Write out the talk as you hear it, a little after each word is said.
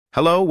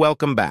Hello,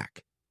 welcome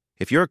back.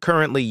 If you're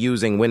currently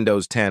using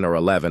Windows 10 or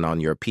 11 on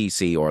your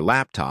PC or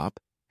laptop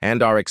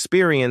and are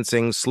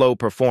experiencing slow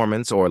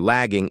performance or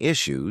lagging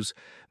issues,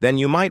 then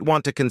you might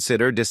want to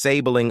consider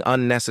disabling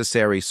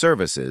unnecessary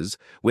services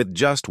with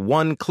just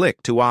one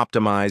click to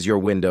optimize your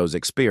Windows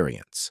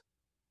experience.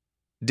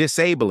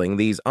 Disabling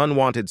these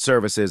unwanted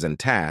services and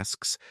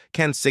tasks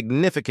can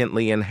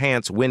significantly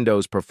enhance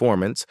Windows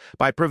performance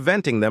by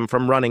preventing them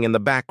from running in the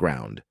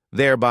background,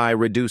 thereby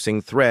reducing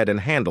thread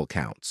and handle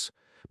counts.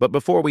 But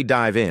before we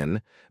dive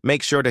in,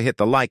 make sure to hit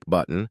the like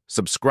button,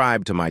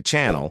 subscribe to my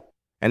channel,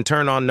 and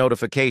turn on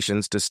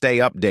notifications to stay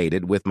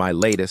updated with my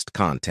latest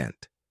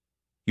content.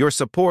 Your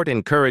support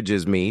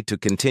encourages me to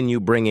continue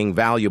bringing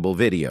valuable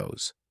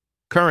videos.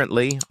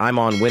 Currently, I'm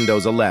on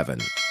Windows 11.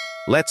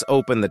 Let's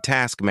open the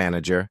Task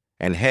Manager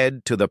and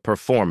head to the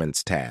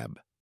Performance tab.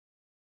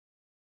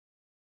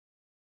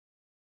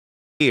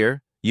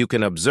 Here, you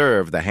can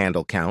observe the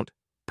handle count,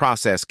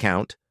 process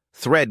count,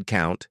 thread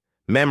count,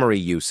 memory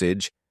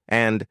usage,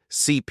 and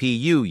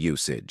CPU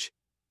usage.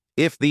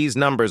 If these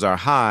numbers are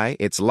high,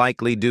 it's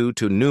likely due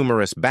to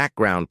numerous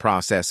background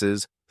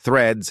processes,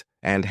 threads,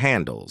 and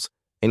handles,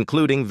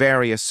 including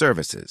various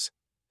services.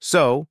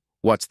 So,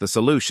 what's the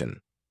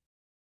solution?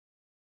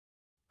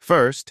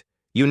 First,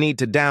 you need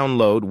to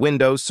download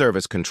Windows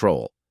Service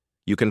Control.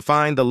 You can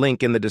find the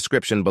link in the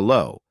description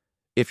below.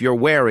 If you're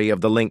wary of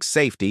the link's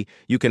safety,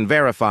 you can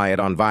verify it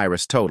on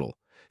VirusTotal.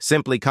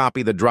 Simply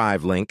copy the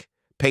drive link,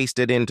 paste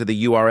it into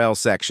the URL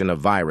section of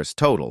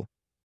VirusTotal,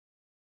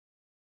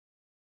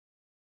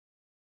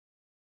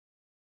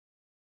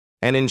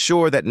 and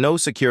ensure that no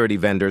security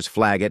vendors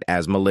flag it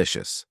as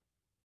malicious.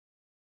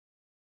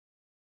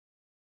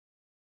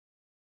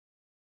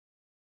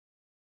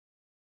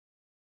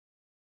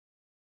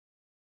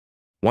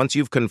 Once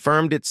you've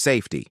confirmed its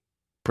safety,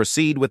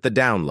 proceed with the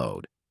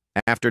download.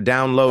 After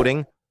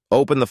downloading,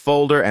 open the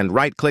folder and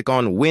right-click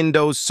on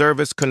Windows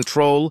Service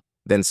Control,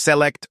 then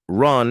select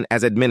Run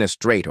as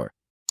Administrator.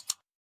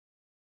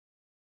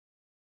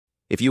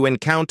 If you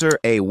encounter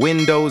a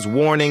Windows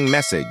warning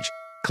message,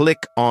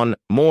 click on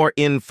More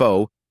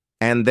Info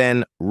and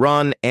then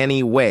Run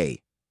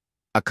Anyway.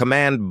 A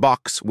command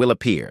box will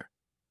appear.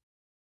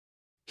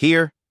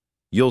 Here,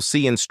 you'll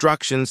see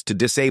instructions to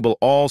disable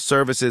all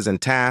services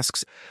and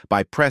tasks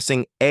by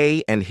pressing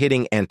A and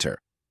hitting Enter.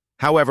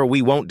 However,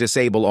 we won't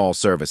disable all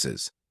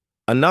services.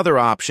 Another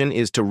option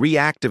is to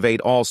reactivate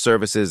all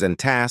services and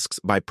tasks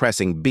by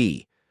pressing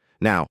B.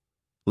 Now,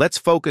 let's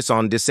focus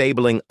on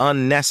disabling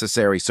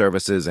unnecessary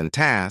services and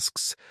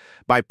tasks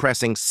by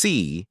pressing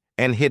C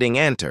and hitting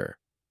Enter.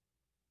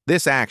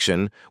 This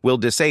action will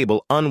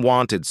disable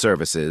unwanted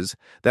services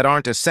that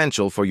aren't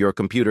essential for your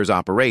computer's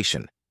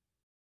operation.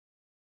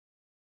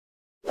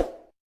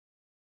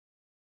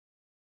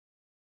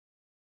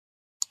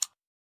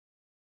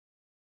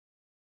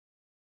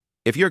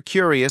 If you're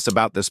curious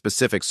about the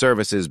specific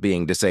services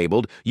being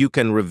disabled, you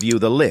can review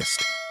the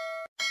list.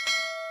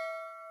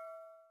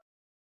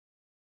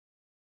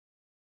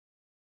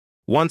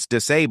 Once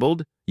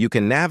disabled, you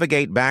can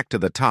navigate back to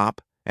the top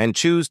and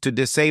choose to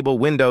disable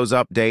Windows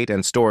Update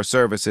and Store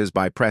services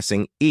by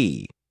pressing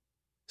E.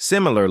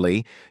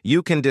 Similarly,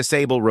 you can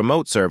disable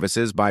remote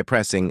services by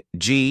pressing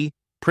G,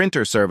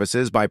 printer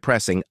services by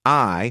pressing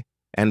I,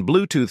 and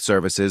Bluetooth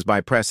services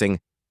by pressing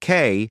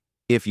K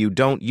if you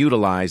don't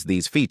utilize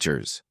these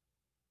features.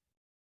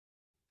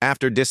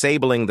 After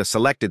disabling the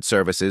selected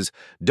services,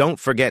 don't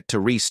forget to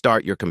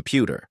restart your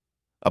computer.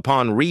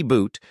 Upon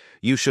reboot,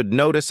 you should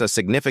notice a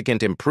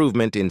significant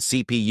improvement in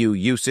CPU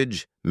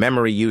usage,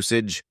 memory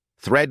usage,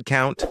 thread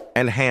count,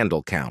 and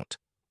handle count,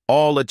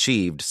 all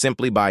achieved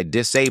simply by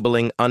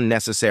disabling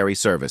unnecessary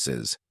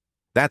services.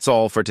 That's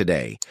all for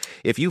today.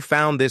 If you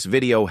found this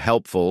video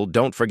helpful,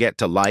 don't forget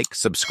to like,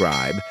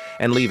 subscribe,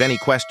 and leave any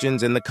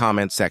questions in the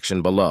comment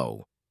section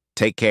below.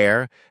 Take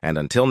care, and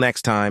until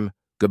next time,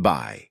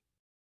 goodbye.